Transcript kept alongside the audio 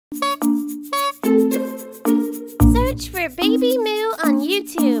Search for BabyMoo on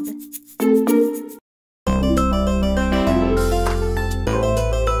YouTube.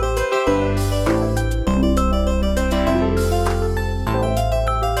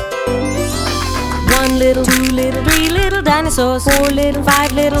 One little, two little, three little dinosaurs, 4 little,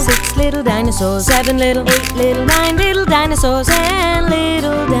 5 little, 6 little dinosaurs, 7 little, 8 little, 9 little dinosaurs, 10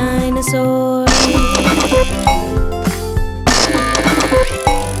 little dinosaurs.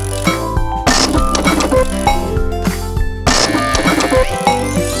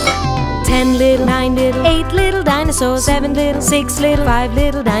 10 little, 9 little, 8 little dinosaurs, 7 little, 6 little, 5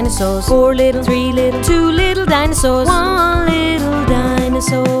 little dinosaurs, 4 little, 3 little, 2 little dinosaurs, 1 little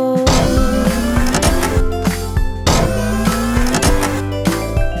dinosaur.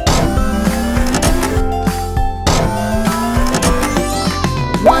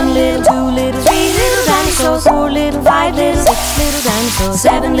 1 little, 2 little, 3 little dinosaurs, 4 little, 5 little, 6 little dinosaurs,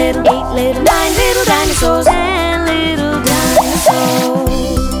 7 little, 8 little, 9 little dinosaurs, 10 little dinosaurs.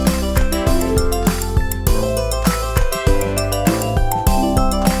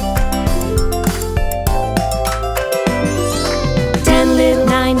 10 little,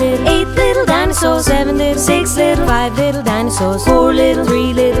 9 little, 8 little dinosaurs, 7 little, 6 little, 5 little dinosaurs, 4 little,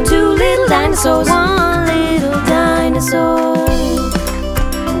 3 little, 2 little dinosaurs, 1 little dinosaur.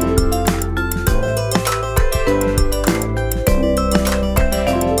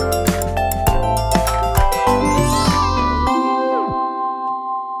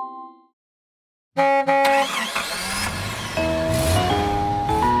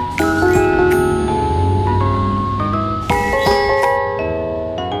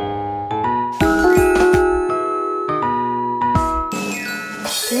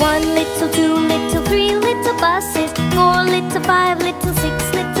 1 little, 2 little, 3 little buses, 4 little, 5 little,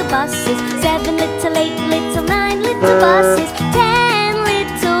 6 little buses, 7 little, 8 little, 9 little buses, 10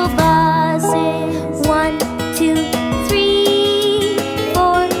 little buses. 1, 2, 3,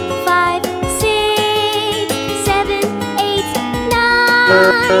 4, 5, 6, 7, 8,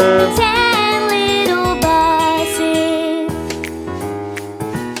 9, 10 little buses.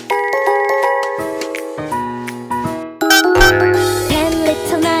 10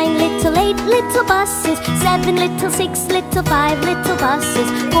 little, 9 little, 8 little buses, 7 little, 6 little, 5 little buses,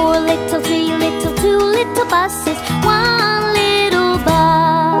 4 little, 3 little, 2 little buses, 1 little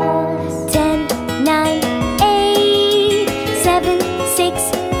bus. 10, 9, 8, 7,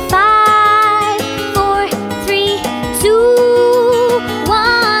 6, 5, 4, 3, 2,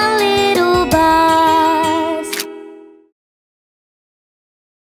 1 little bus.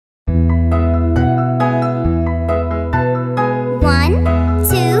 1,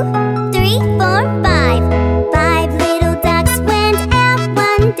 2, 3, 4, 5. 5 little ducks went out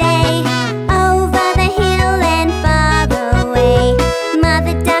one day over the hill and far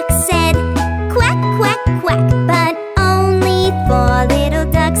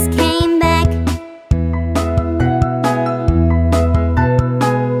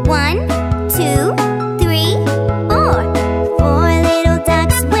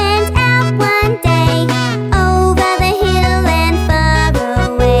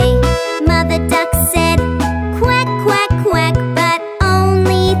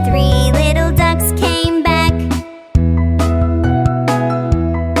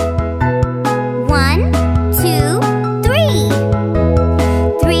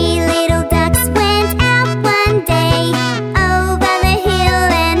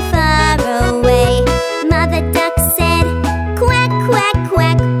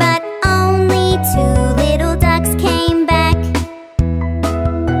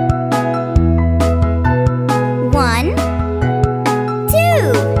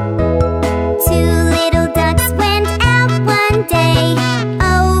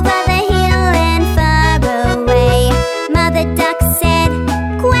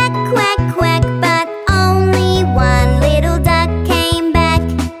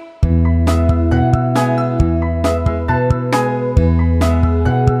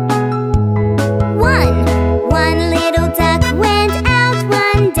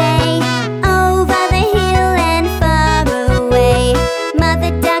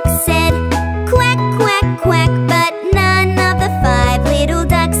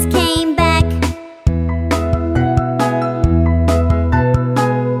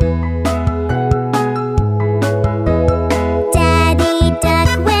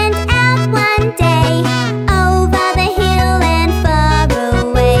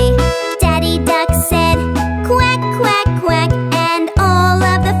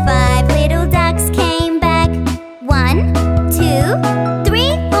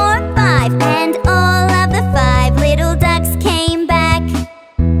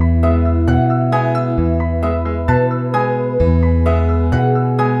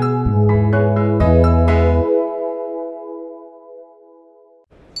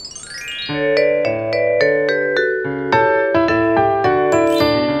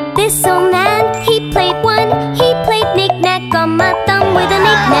One, he played knick-knack on my thumb. With a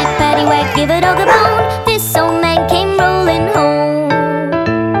knick-knack, paddywhack, give a dog a bone. This old man came rolling home.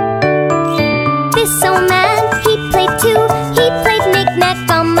 This old man, he played two. He played knick-knack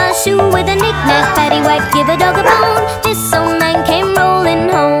on my shoe. With a knick-knack, paddywhack, give a dog a bone. This old man came rolling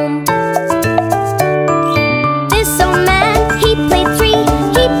home. This old man, he played three.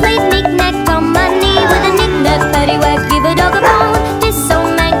 He played knick-knack on my knee. With a knick-knack, paddywhack, give a dog a bone. This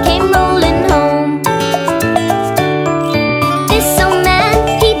old man came rolling home. This old man,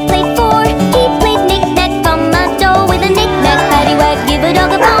 he played four. He played knick-knack on my door. With a knick-knack, paddywhack, give a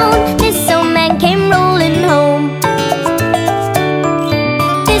dog a bone. This old man came rolling home.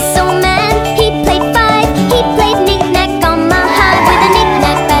 This old man, he played five. He played knick-knack on my hide. With a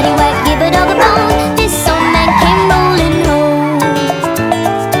knick-knack, paddywhack, give a dog a bone. This old man came rolling home.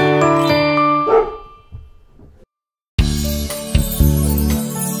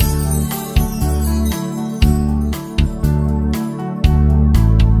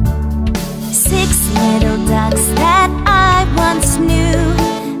 6 little ducks that I once knew.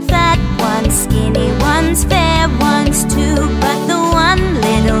 Fat ones, skinny ones, fair ones too. But the one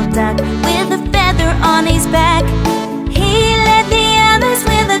little duck with a feather on his back, he led the others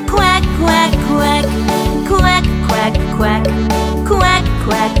with a quack, quack, quack. Quack, quack, quack. Quack,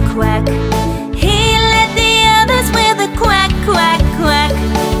 quack, quack. He led the others with a quack, quack, quack.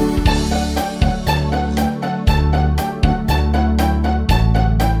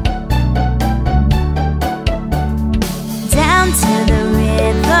 Down to the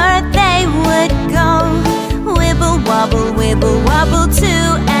river they would go. Wibble, wobble, wibble, wobble to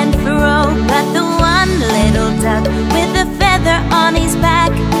and fro. But the one little duck with a feather on his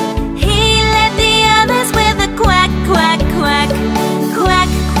back, he led the others with a quack, quack, quack. Quack,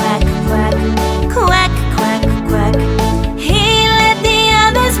 quack, quack. Quack, quack, quack. He led the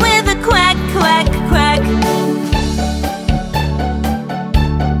others with a quack, quack, quack.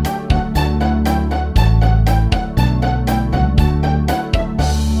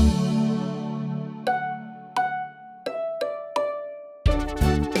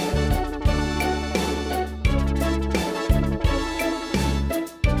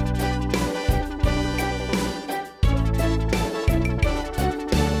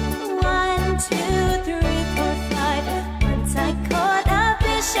 One, two, three, four, five. Once I caught a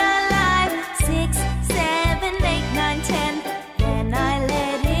fish alive. 6, 7, 8, 9, 10. Then I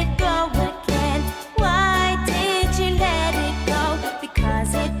let it go again. Why did you let it go?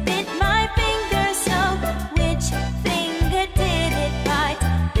 Because it bit my finger so. Which finger did it bite?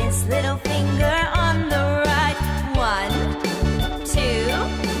 This little finger on the right. 1, 2,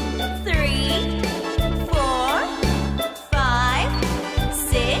 3, 4, 5,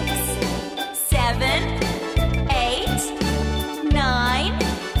 6, 7, 8, 9,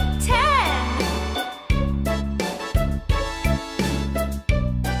 10.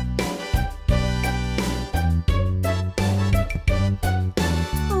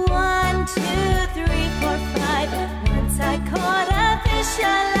 One, two, three, four, five. Once I caught a fish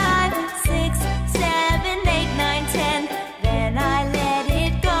alive. 6, 7, 8, 9, 10. Then I let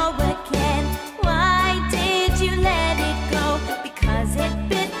it go again. Why did you let it go? Because it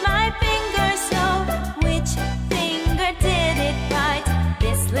bit my finger so. Which finger did it bite?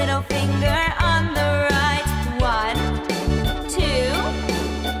 This little finger on the right. 1, 2,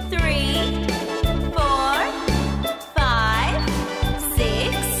 3, 4, 5,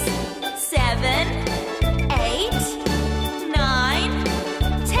 6, 7, 8, 9,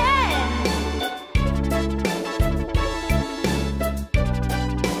 10.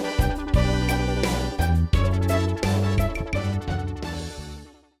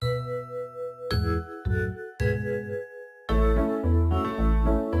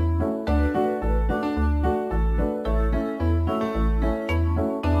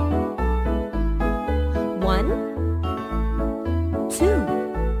 One, 2,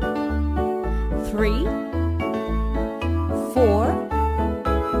 3, 4,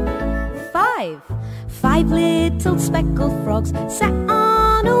 5. 5 little speckled frogs sat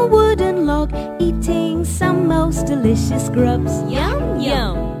on a wooden log, eating some most delicious grubs. Yum,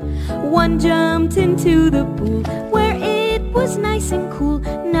 yum. One jumped into the pool where it was nice and cool.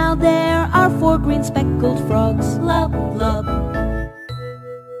 Now there are 4 green speckled frogs. Lub, lub.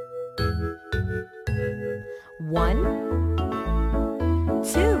 1,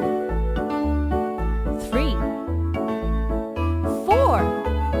 2, 3, 4.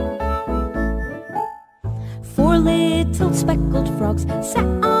 4 little speckled frogs sat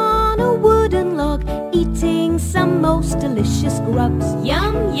on a wooden log, eating some most delicious grubs.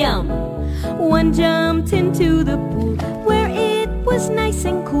 Yum, yum. One jumped into the pool where it was nice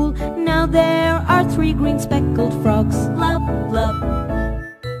and cool. Now there are 3 green speckled frogs. Blub, blub.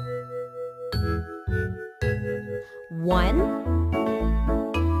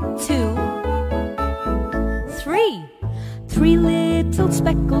 1, 2, 3. 3 little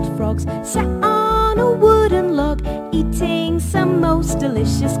speckled frogs sat on a wooden log, eating some most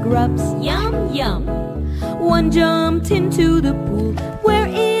delicious grubs. Yum, yum. 1 jumped into the pool where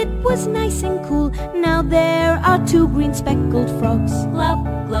it was nice and cool. Now there are 2 green speckled frogs. Glub,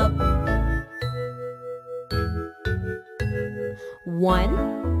 glub. 1,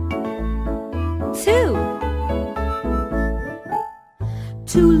 2.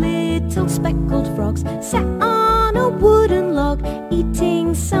 2 little speckled frogs sat on a wooden log,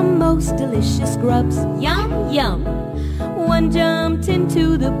 eating some most delicious grubs. Yum, yum. 1 jumped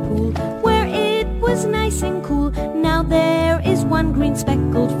into the pool where it was nice and cool. Now there is 1 green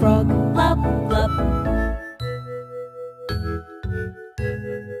speckled frog. Blub, blub.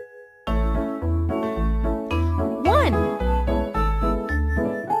 1.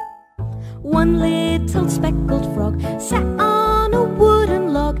 1 little speckled frog sat on a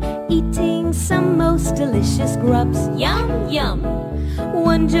wooden log, eating some most delicious grubs. Yum, yum.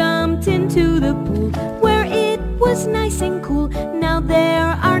 1 jumped into the pool where it was nice and cool. Now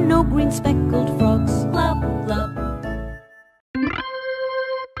there are no green speckled frogs. Blub, blub.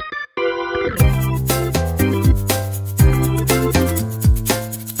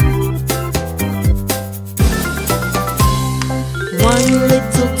 One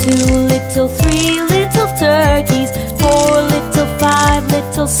little, 2 little, 3 little turkeys, 4 little, 5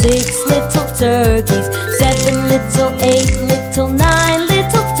 little, 6 little turkeys, 7 little, 8 little, 9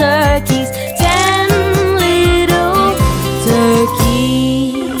 little turkeys, 10 little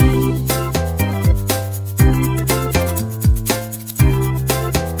turkeys.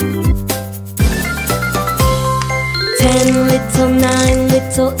 10 little, 9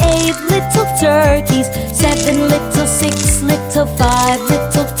 little, 8 little turkeys, 7 little, 6 little, 5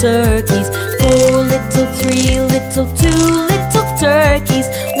 little turkeys, 4 little, 3 little, 2 little turkeys,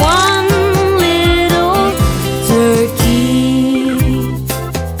 1 little turkey.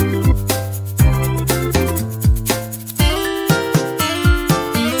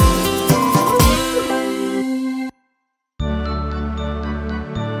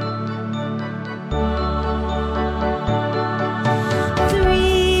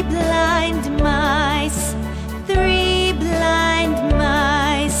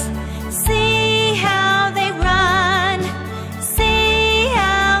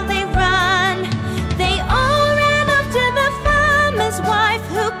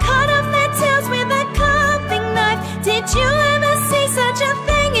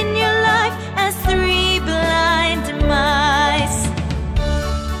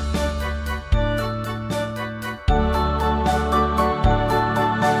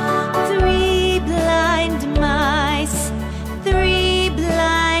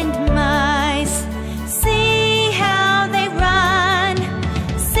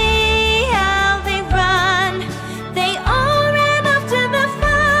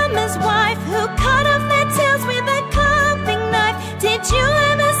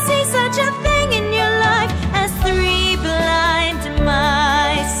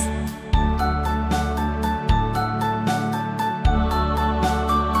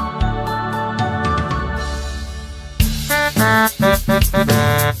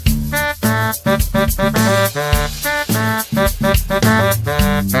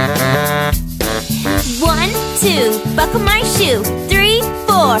 Buckle my shoe. 3,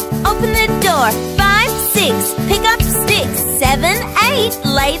 4, open the door. 5, 6, pick up sticks. 7, 8,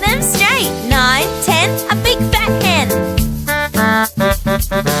 lay them straight. 9, 10, a big fat hen.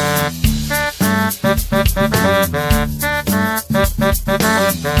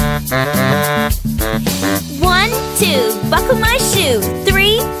 1, 2, buckle my shoe.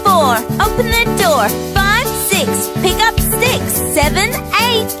 3, 4, open the door. 5, 6, pick up sticks. 7,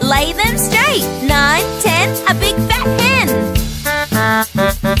 8, lay them straight. 9, 10, a big fat hen.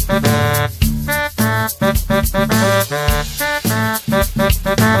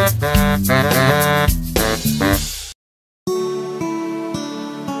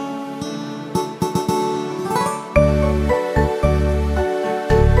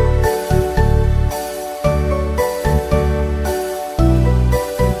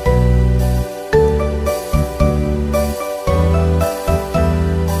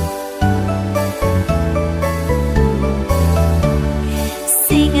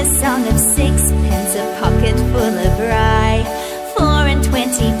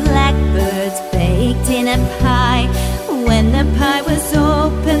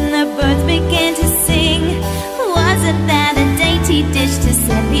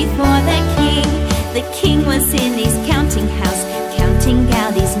 king was in his counting house, counting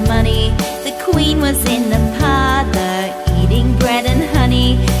out his money. The queen was in the parlor, eating bread and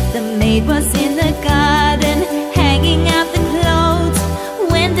honey. The maid was in the garden, hanging out the clothes,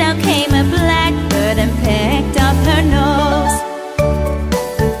 when down came a blackbird and pecked off her nose.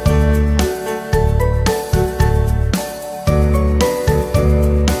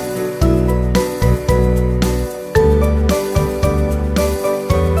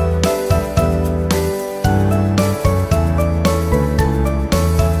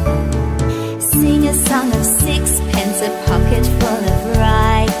 Sing a song of sixpence, a pocket full of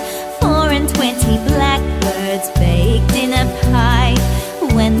rye, 4 and 20 blackbirds baked in a pie.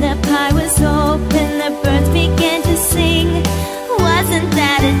 When the pie was open, the birds began to sing. Wasn't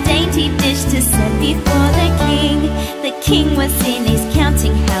that a dainty dish to set before the king? The king was in his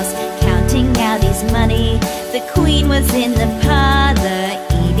counting house, counting out his money. The queen was in the parlor,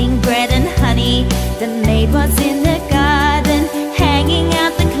 eating bread and honey. The maid was in the garden, hanging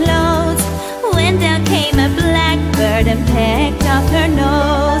out the clothes, when down came a blackbird and pecked off her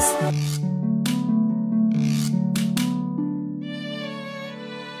nose.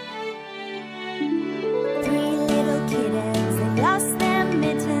 Three little kittens, they lost their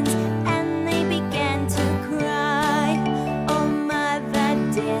mittens, and they began to cry. Oh mother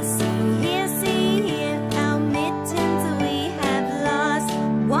dear, see here, our mittens we have lost.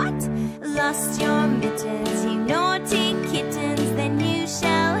 What? Lost your mittens, you naughty kittens, then you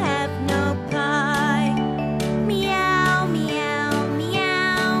shall have no pie. Meow, meow,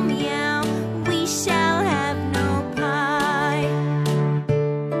 meow, meow, we shall have no pie.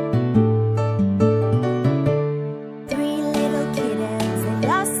 Three little kittens, they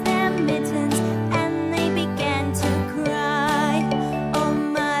lost their mittens, and they began to cry. Oh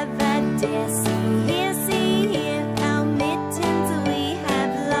mother dear, see here, our mittens we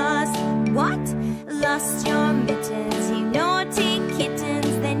have lost. What?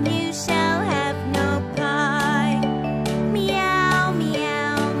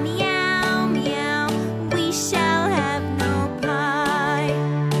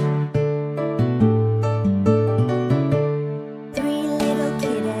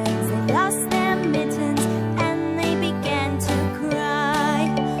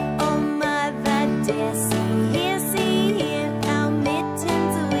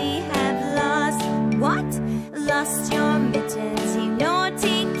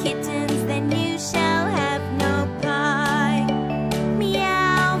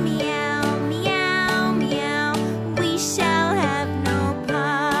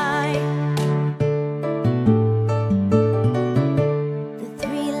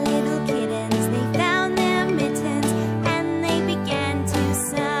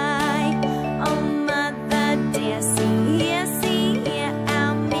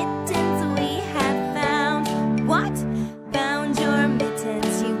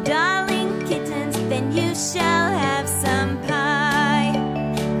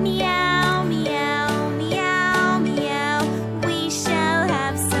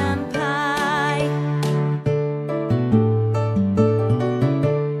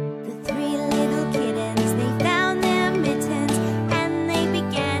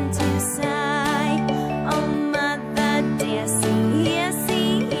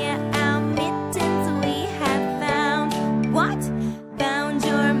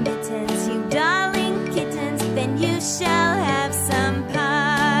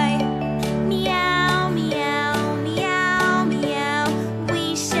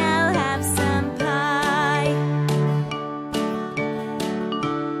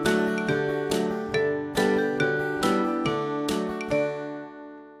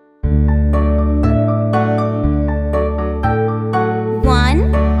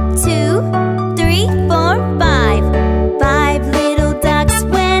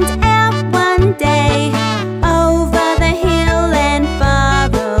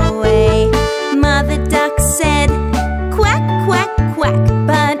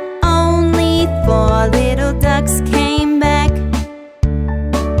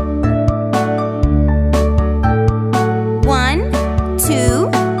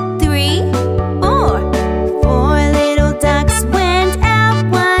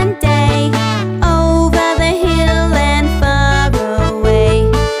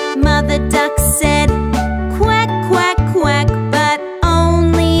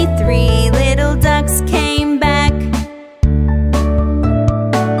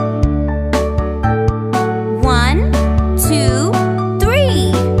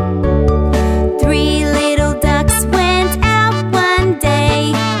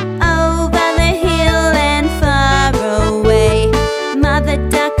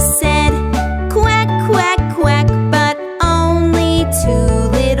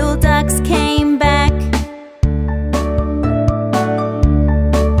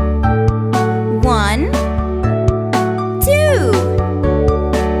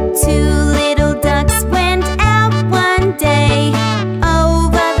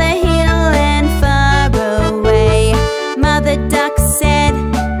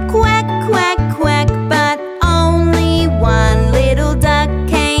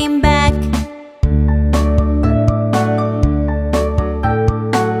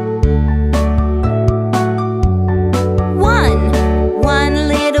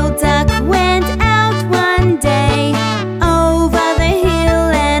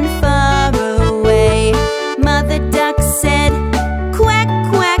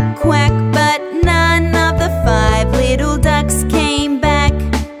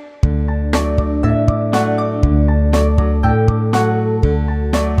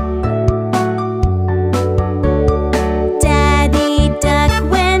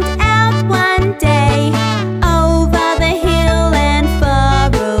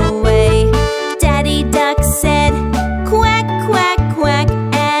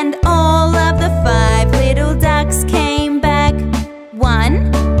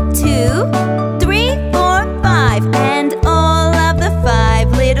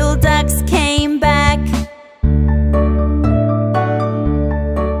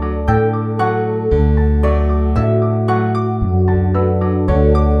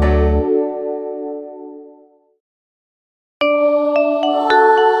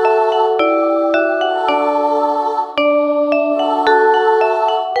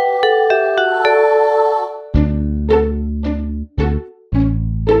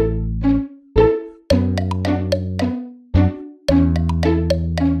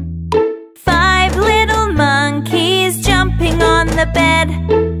 bed.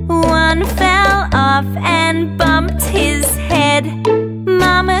 One fell off and bumped his head.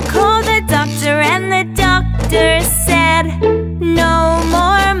 Mama called the doctor and the doctor said, no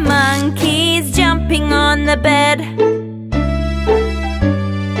more monkeys jumping on the bed.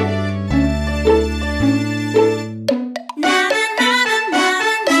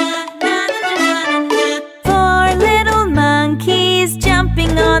 Four little monkeys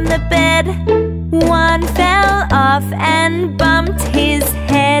jumping on the bed. One fell off and bumped his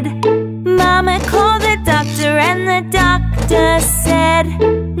head. Mama called the doctor and the doctor said,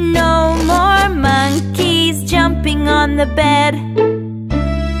 no more monkeys jumping on the bed.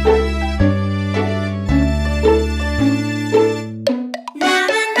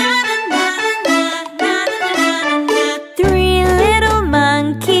 Three little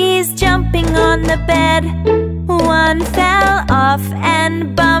monkeys jumping on the bed. One fell off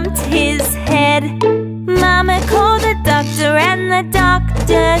and bumped his head. Mama called the doctor and the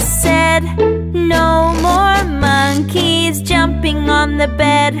doctor said, no more monkeys jumping on the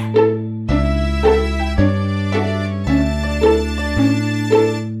bed.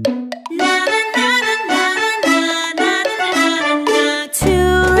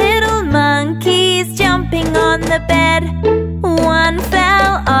 Two little monkeys jumping on the bed. One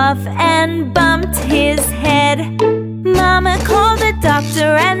fell off and bumped his head. Mama called the doctor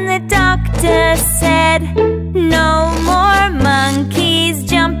and the doctor said, no more monkeys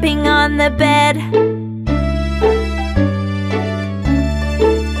jumping on the bed.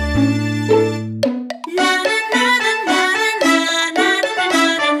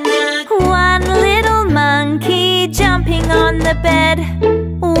 One little monkey jumping on the bed.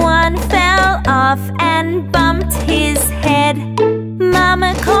 One fell off and bumped his head.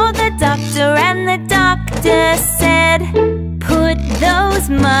 Mama called the doctor and the doctor said, put those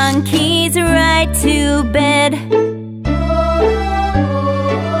monkeys right to bed.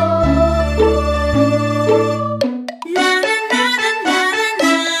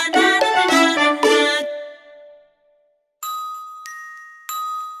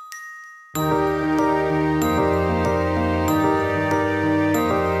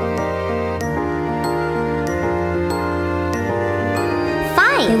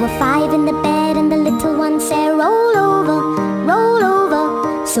 There were five in the bed and the little one said, roll over, roll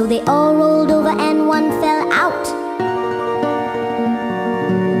over. So they all rolled over and one fell out.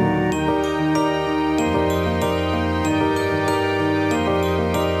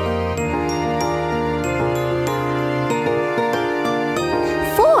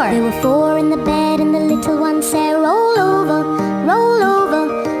 There were four in the bed and the little one said, roll over, roll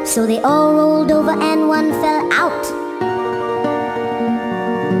over. So they all rolled over and one fell out.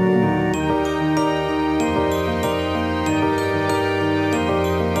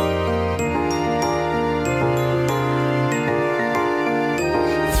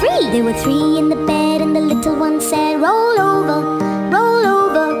 There were three in the bed and the little one said, roll over, roll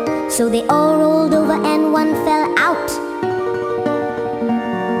over. So they all rolled over and one fell out.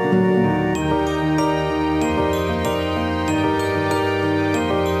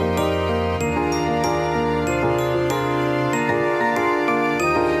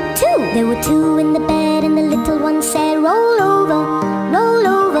 There were two in the bed and the little one said, roll over, roll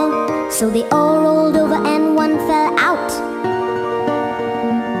over. So they all rolled over and one fell out.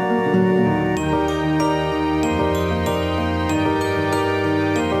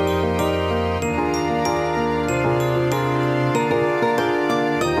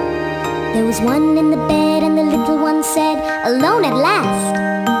 There was one in the bed and the little one said, alone at last.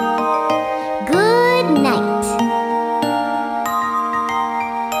 Good night.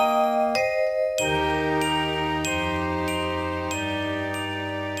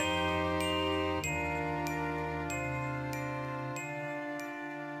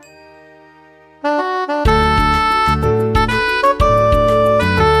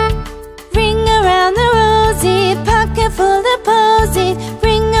 Ring around the rosy, pocket full of posies.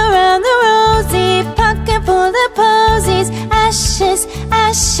 Ring around the rosy, pocket full of posies. Ashes,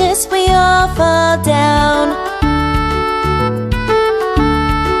 ashes, we all fall down.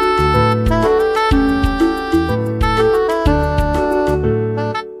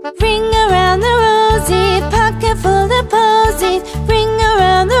 Ring around the rosy, pocket full of posies. Ring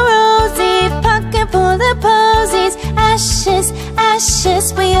around the rosy, pocket full of posies. Ashes,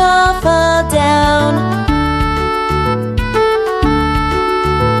 ashes, we all fall down.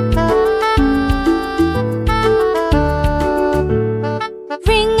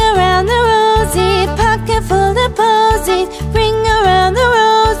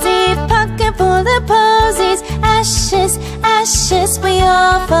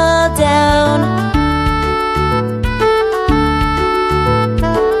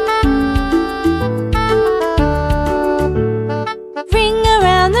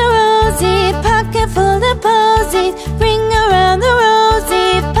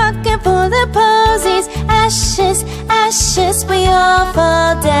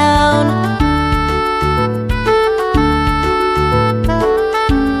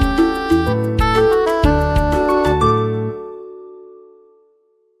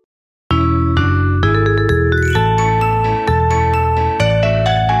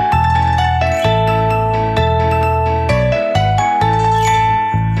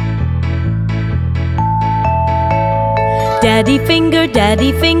 Daddy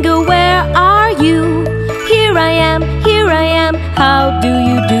finger, where are you? Here I am, how do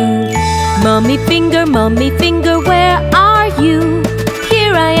you do? Mommy finger, where are you?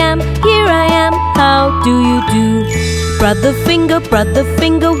 Here I am, how do you do? Brother finger,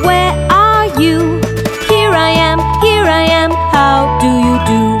 where are you? Here I am, how do you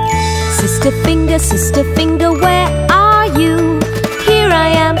do? Sister finger, where are you? Here I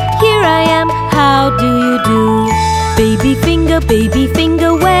am, how do you do? Baby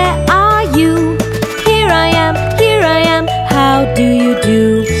finger, where are you? Here I am, how do you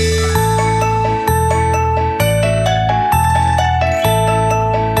do?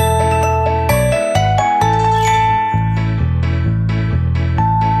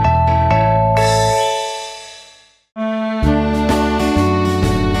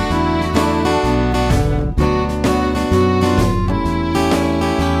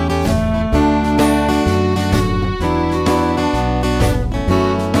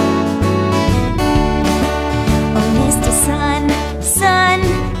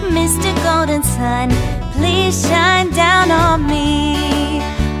 Please shine down on me.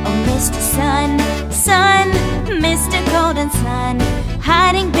 Oh, Mr. Sun, Mr. Golden Sun,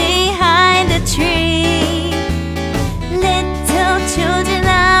 hiding behind a tree. Little children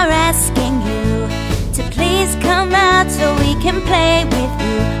are asking you to please come out so we can play with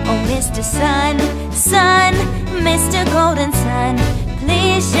you. Oh, Mr. Sun, Mr. Golden Sun,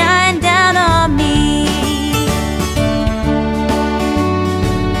 please shine down on me.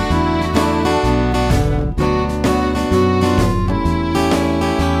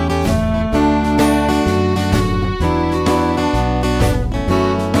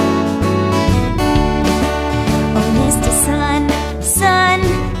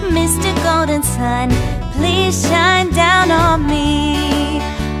 Sun, please shine down on me.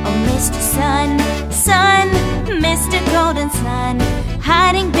 Oh, Mr. Sun, Mr. Golden Sun,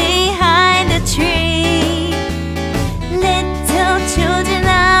 hiding behind a tree. Little children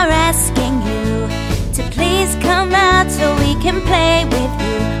are asking you to please come out so we can play with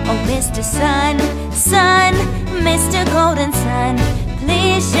you. Oh, Mr. Sun, Mr. Golden Sun,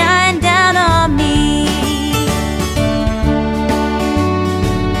 please shine down on me.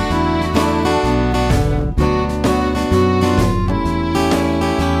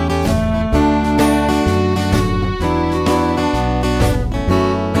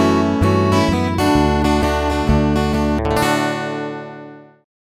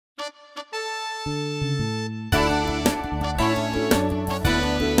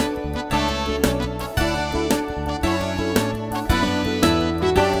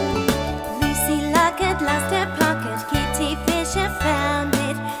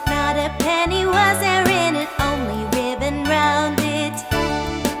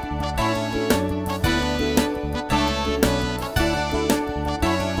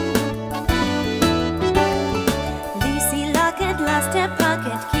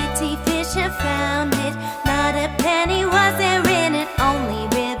 Found it.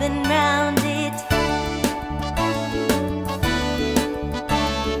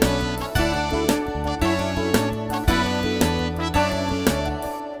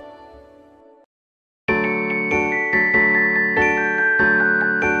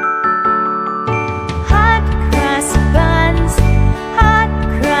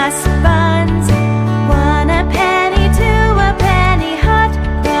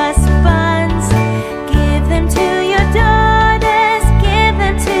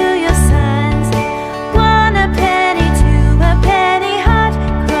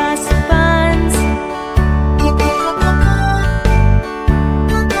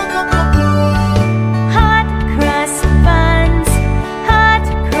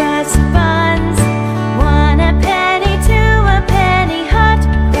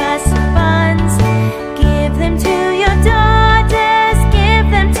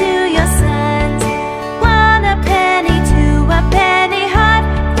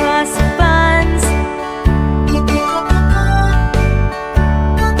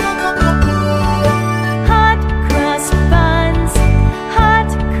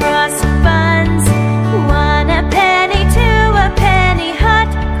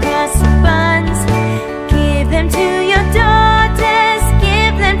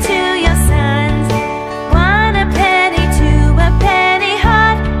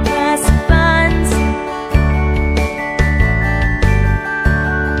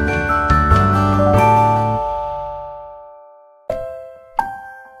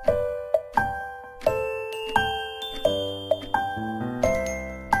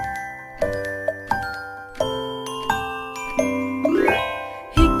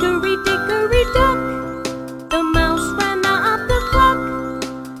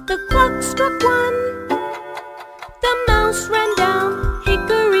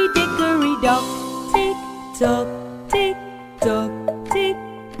 tock, tick tock, tick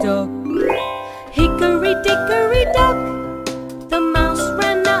tock. Hickory dickory dock, the mouse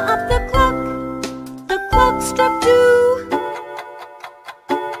ran up the clock. The clock struck 2.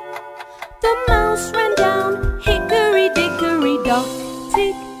 The mouse ran down, hickory dickory dock.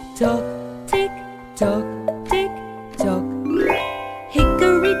 Tick tock, tick tock, tick tock.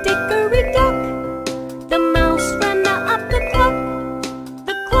 Hickory dickory dock, the mouse ran up the clock.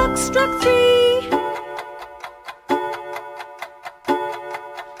 The clock struck 3.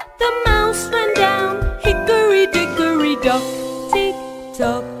 The mouse ran down, hickory dickory dock. Tick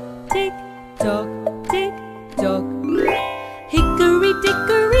tock, tick tock, tick tock. Hickory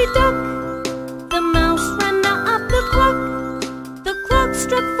dickory dock, the mouse ran up the clock. The clock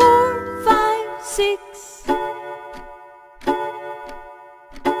struck 4, 5, 6.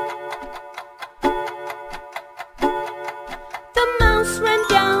 The mouse ran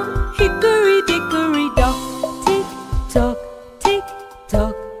down, hickory dickory dock. Tick tock, tick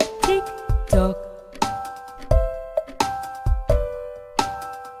tock, tick tock.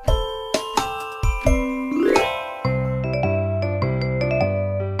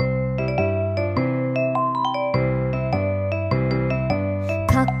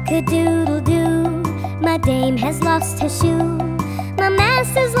 Cock-a-doodle-doo, my dame has lost her shoe. My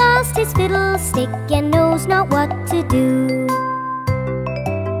master's lost his fiddlestick and knows not what to do.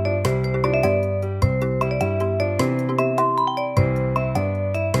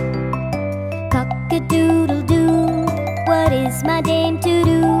 Cock-a-doodle-doo, what is my dame to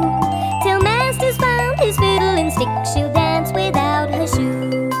do? Till master's found his fiddle and stick, she'll dance without her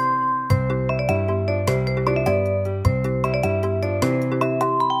shoe.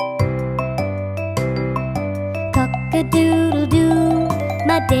 Cock-a-doodle-doo,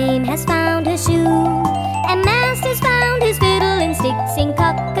 my dame has found her shoe, and master's found his fiddle and stick, sing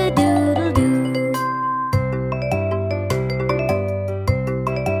cock-a-doodle-doo.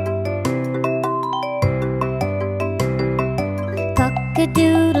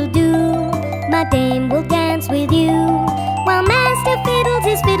 Cock-a-doodle-doo, my dame will dance with you, while master fiddles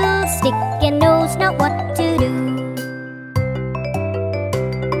his fiddlestick and knows not what to do.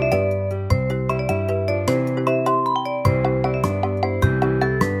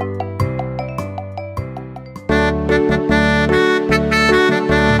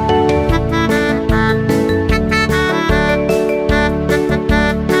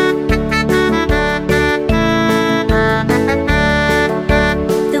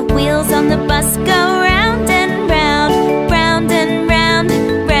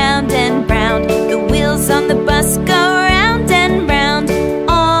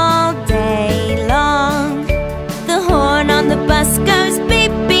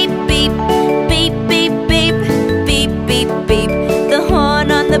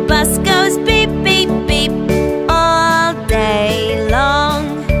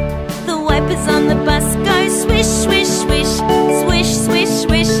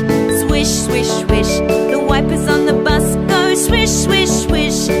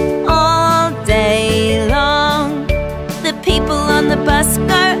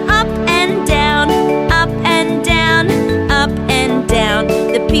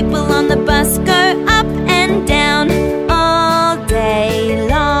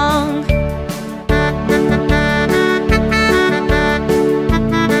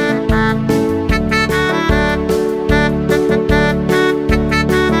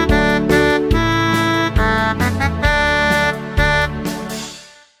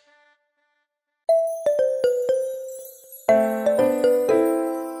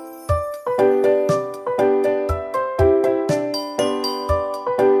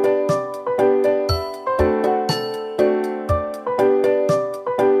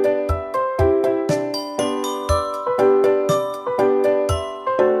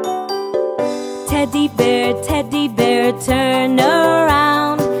 Teddy bear, turn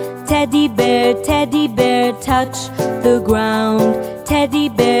around. Teddy bear, touch the ground. Teddy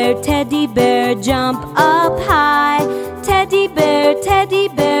bear, jump up high. Teddy bear,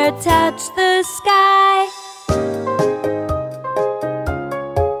 touch the sky.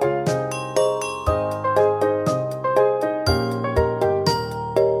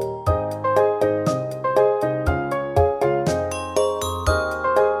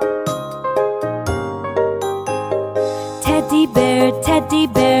 Teddy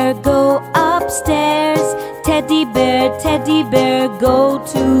bear, go upstairs. Teddy bear, go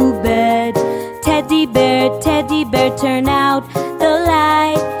to bed. Teddy bear, turn out the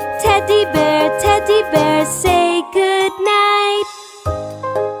light. Teddy bear, say good night.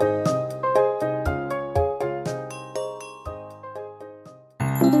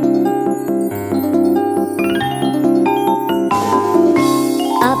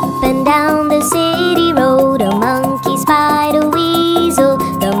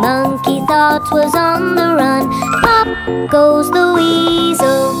 goes the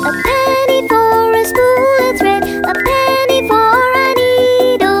weasel. A penny for a spool of thread, a penny for a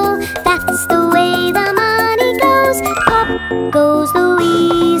needle. That's the way the money goes. Pop goes the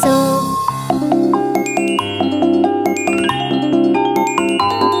weasel.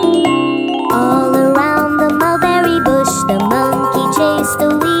 All around the mulberry bush, the monkey chased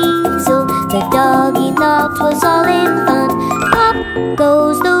the weasel. The dog he thought was all in fun. Pop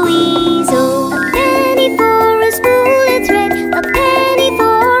goes the weasel. A penny for a spool of thread, a penny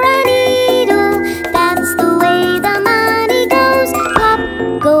for a needle. That's the way the money goes. Pop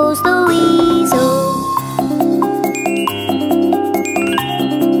goes the weasel.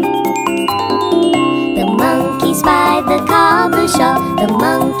 The monkey spied the cobbler shop. The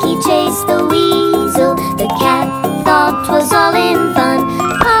monkey chased the weasel. The cat thought was all in fun.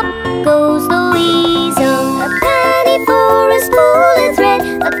 Pop goes the weasel. A penny for a spool of thread,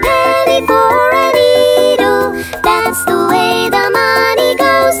 a penny for a needle. That's the way the money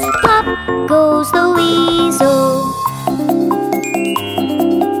goes. Pop goes the weasel.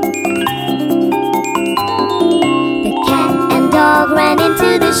 The cat and dog ran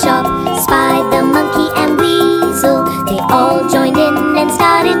into the shop, spied the monkey and weasel. They all joined in and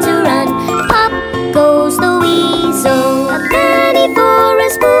started to run. Pop goes the weasel. A penny for a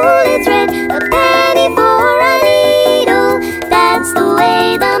spool of thread, a penny for a needle. That's the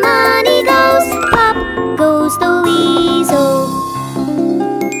way the money goes. Pop goes the weasel.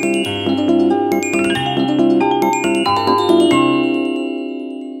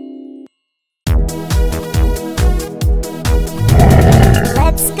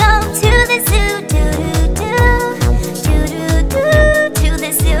 Let's go to the zoo, doo-doo-doo. Doo-doo-doo, to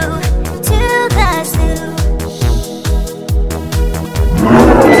the zoo, to the zoo.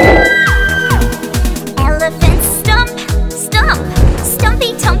 Elephant stump, stump, stumpy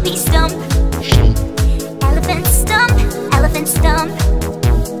tumpy stump. Elephant stump, elephant stump.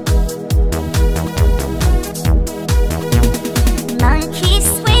 Monkey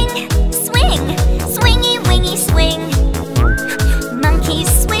swing, swing, swingy wingy swing. Monkey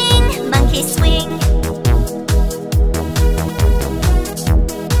swing, monkey swing.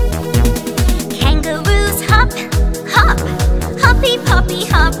 Kangaroos hop, hop, hoppy poppy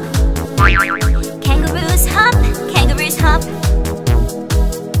hop. Kangaroos hop, kangaroos hop.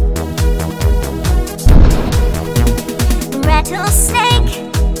 Rattlesnake,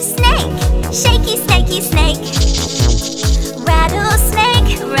 snake, shaky snaky snake.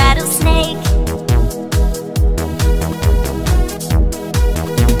 Rattlesnake, rattlesnake.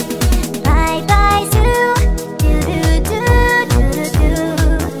 Bye bye zoo, doo doo doo doo doo doo.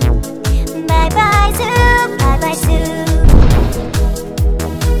 Bye bye zoo, bye bye zoo.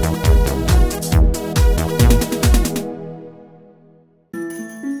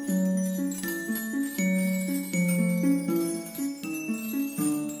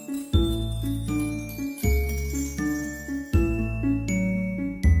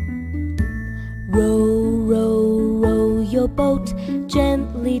 Row, row, row your boat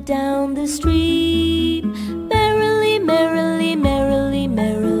gently down the stream. Merrily, merrily, merrily,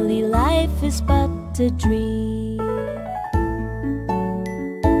 merrily, life is but a dream.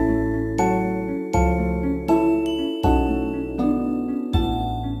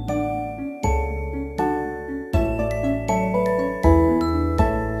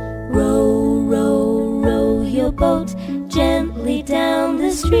 Row, row, row your boat gently down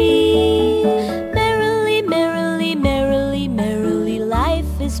the stream. Merrily, merrily, merrily, merrily,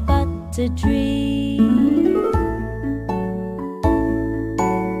 life is but a dream.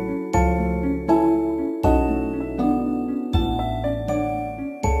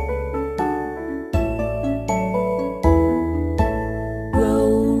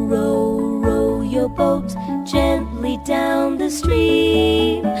 Row, row, row your boat gently down the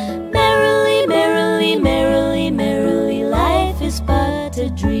stream. Merrily, merrily, merrily, merrily, life is but a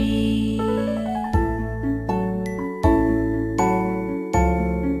dream.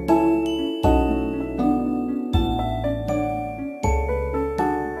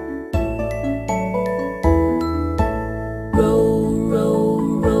 Row, row,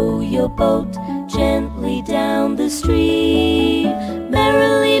 row your boat gently down the stream.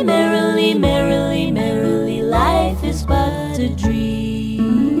 Merrily, merrily, merrily, merrily, life is but a dream.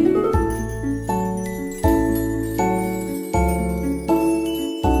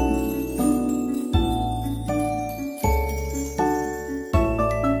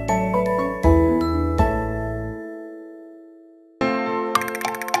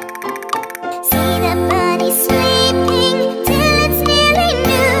 See the bunny sleeping till it's nearly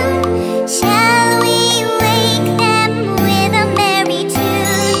noon. Shall we wake them with a merry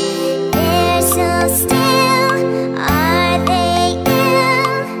tune? They're so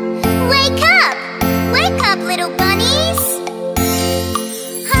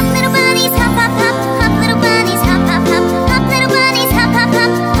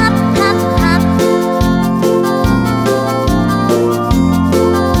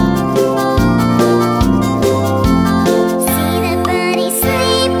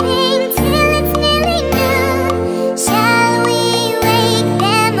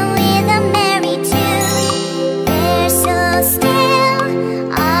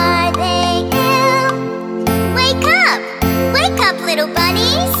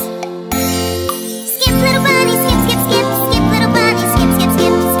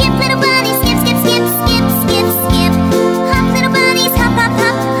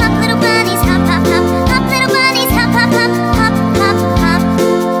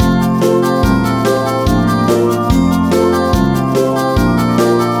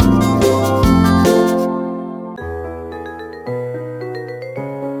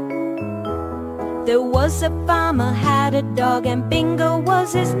There was a farmer had a dog, and Bingo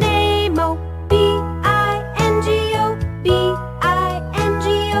was his name. Oh, B-I-N-G-O,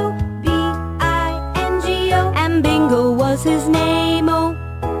 B-I-N-G-O, B-I-N-G-O, and Bingo was his name. Oh,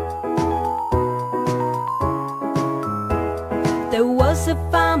 there was a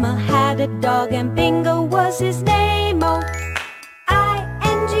farmer had a dog, and Bingo was his name. Oh,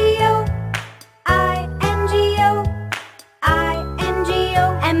 I-N-G-O, I-N-G-O,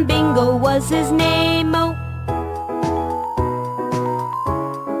 I-N-G-O, and Bingo was his name. Oh,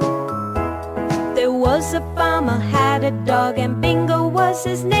 there was a farmer had a dog, and Bingo was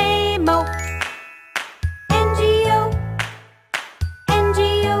his name. Oh, N-G-O,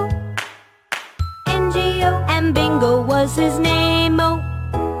 N-G-O, N-G-O, and Bingo was his name. Oh,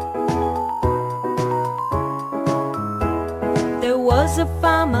 there was a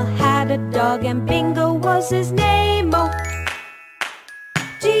farmer had a dog, and Bingo was his name. Oh,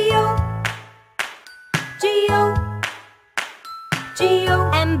 G-O, G-O,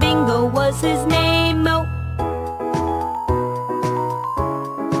 G-O, and Bingo was his name. Oh,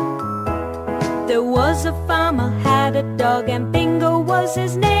 there was a farmer had a dog, and Bingo was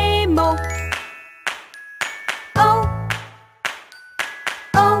his name. Oh, oh,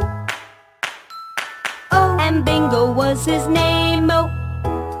 oh, oh, and Bingo was his name. Oh,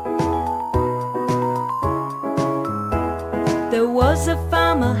 there was a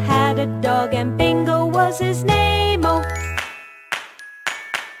farmer had a dog, and Bingo was his name. Oh,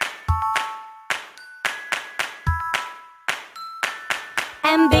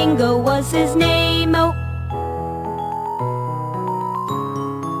 and Bingo was his name. Oh,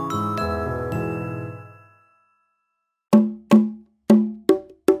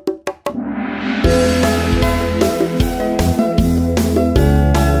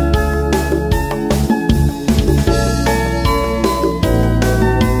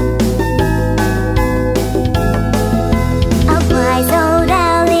 A wise old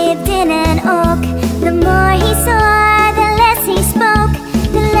owl lived in an oak. The more he saw, the less he spoke.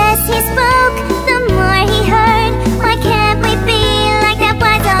 The less he spoke, the more he heard. Why can't we be like that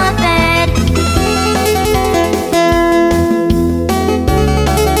wise old bird?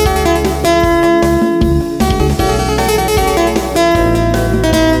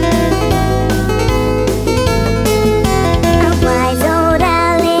 A wise old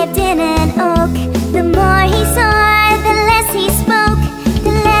owl lived in an oak. The more he saw, the less he spoke.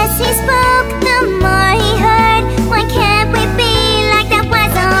 The less he spoke, the more he heard. Why can't we be like that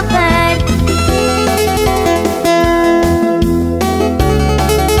wise old bird?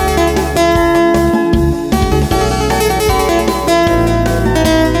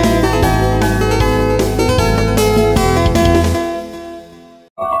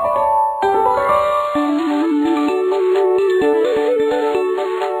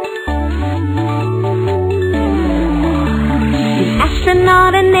 The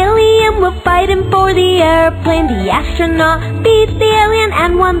astronaut and alien were fighting for the airplane. The astronaut beat the alien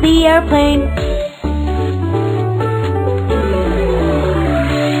and won the airplane.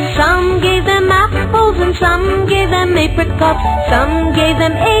 Some gave them apples and some gave them apricots. Some gave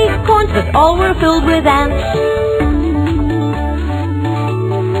them acorns, but all were filled with ants.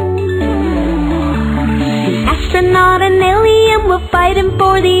 The astronaut and alien were fighting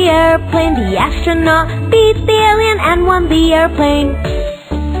for the airplane. The astronaut beat the alien and won the airplane.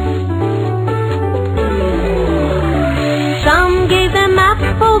 Some gave them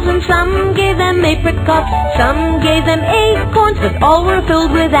apples and some gave them apricots. Some gave them acorns, but all were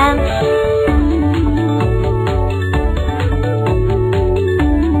filled with ants.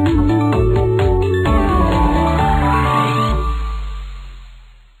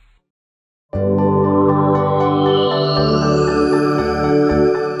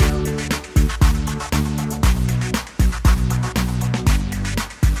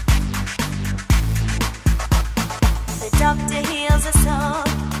 The doctor heals us all.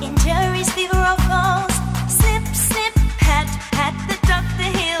 Injuries, fever or falls. Snip, snip, pat, pat. The doctor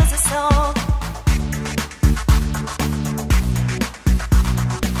heals us all.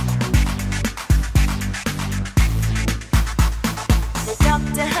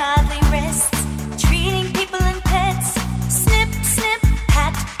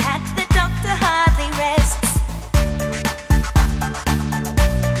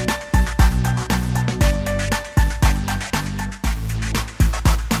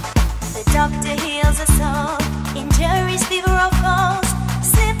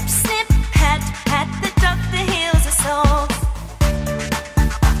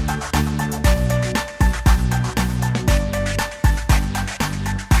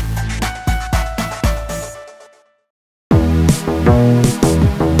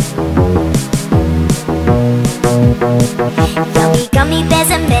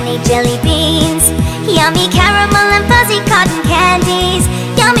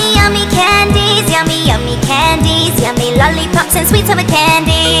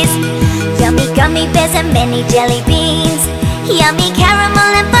 candies. Yummy gummy bears and many jelly beans. Yummy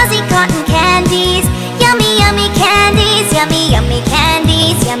caramel and fuzzy cotton candies. Yummy yummy candies, yummy yummy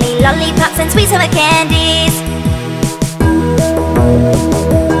candies. Yummy lollipops and sweet summer candies.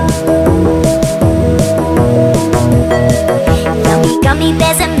 Yummy gummy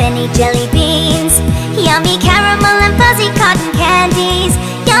bears and many jelly beans. Yummy caramel and fuzzy cotton candies.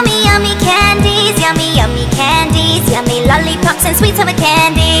 Yummy yummy candies, yummy yummy candies. Yummy lollipops and sweet summer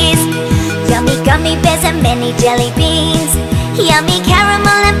candies. Yummy gummy bears and many jelly beans. Yummy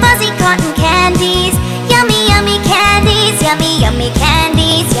caramel and fuzzy cotton candies. Yummy yummy candies, yummy yummy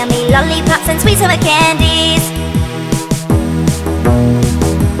candies. Yummy lollipops and sweet summer candies.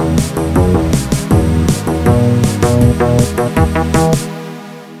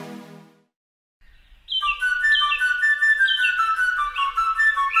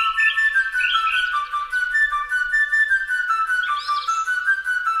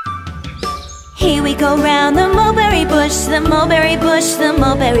 Here we go round the mulberry bush, the mulberry bush, the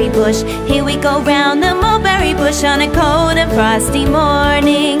mulberry bush. Here we go round the mulberry bush on a cold and frosty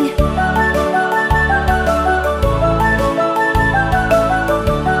morning.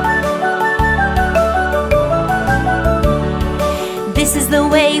 This is the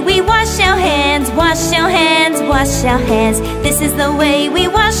way we wash our hands, wash our hands, wash our hands. This is the way we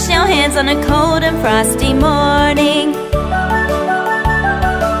wash our hands on a cold and frosty morning.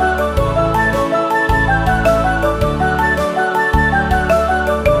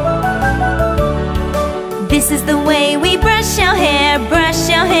 This is the way we brush our hair, brush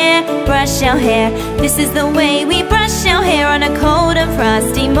our hair, brush our hair. This is the way we brush our hair on a cold and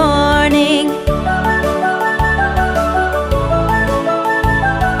frosty morning.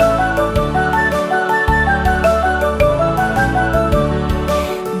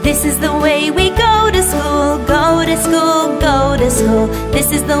 This is the way we go to school, go to school, go to school.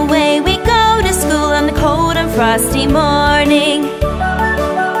 This is the way we go to school on a cold and frosty morning.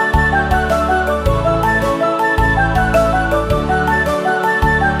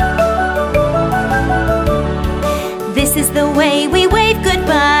 This is the way we wave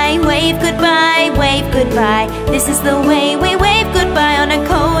goodbye, wave goodbye, wave goodbye. This is the way we wave goodbye on a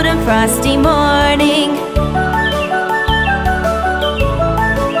cold and frosty morning.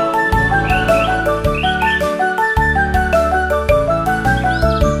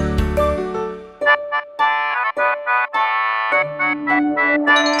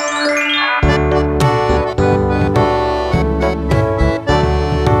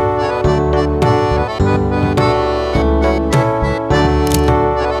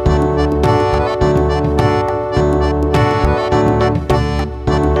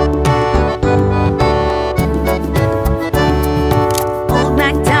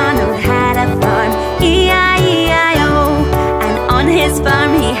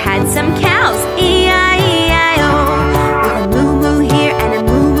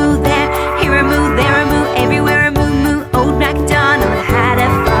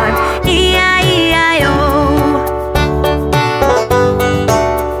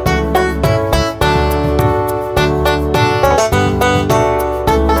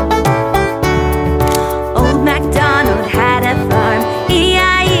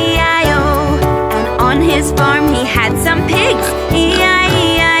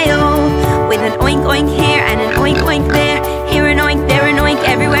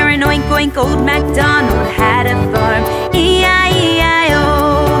 Old MacDonald had a farm, E-I-E-I-O.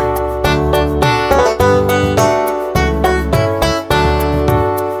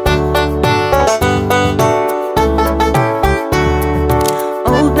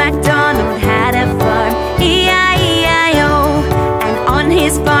 Old MacDonald had a farm, E-I-E-I-O. And on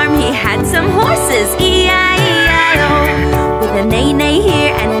his farm he had some horses, E-I-E-I-O. With a neigh-neigh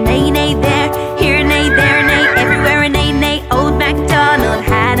here and a neigh-neigh there, here a neigh, there a neigh, everywhere a neigh-neigh. Old MacDonald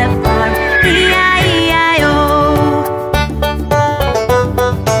had a farm, E-I-E-I-O.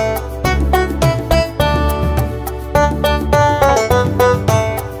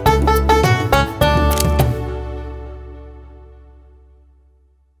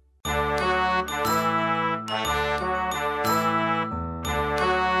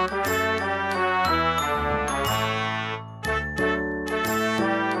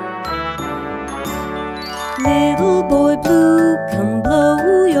 Little boy blue, come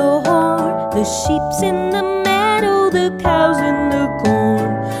blow your horn. The sheep's in the meadow, the cow's in the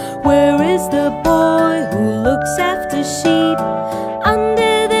corn. Where is the boy who looks after sheep?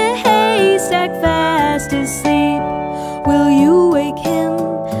 Under the haystack fast asleep. Will you wake him?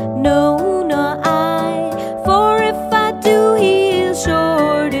 No, nor I. For if I do, he'll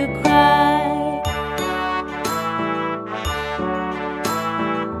sure to cry.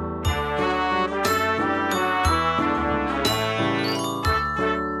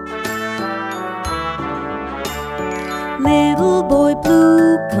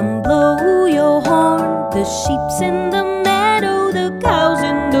 in the meadow, the cows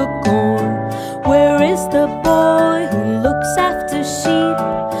in the corn. Where is the boy who looks after sheep?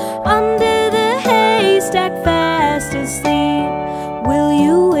 Under the haystack fast asleep. Will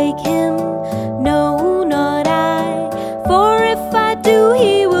you wake him? No, not I. For if I do,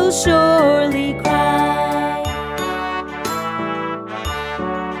 he will surely cry.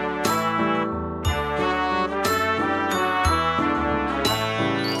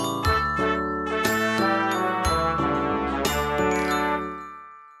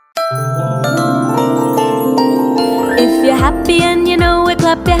 If you're happy and you know it,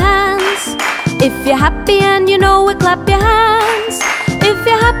 clap your hands. If you're happy and you know it, clap your hands. If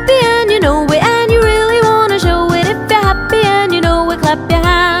you're happy and you know it, and you really wanna show it. If you're happy and you know it, clap your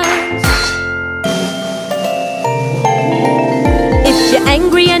hands. If you're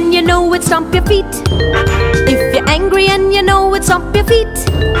angry and you know it, stomp your feet. If you're angry and you know it, stomp your feet.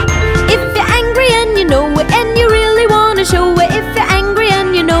 If you're angry and you know it, and you really wanna show it. If you're angry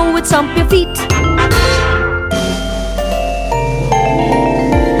and you know it, stomp your feet.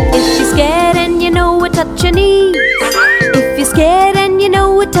 If you're scared and you know it, touch your knees. If you're scared and you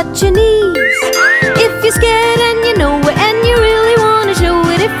know it, touch your knees. If you're scared and you know it, and you really wanna show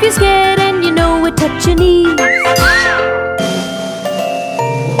it. If you're scared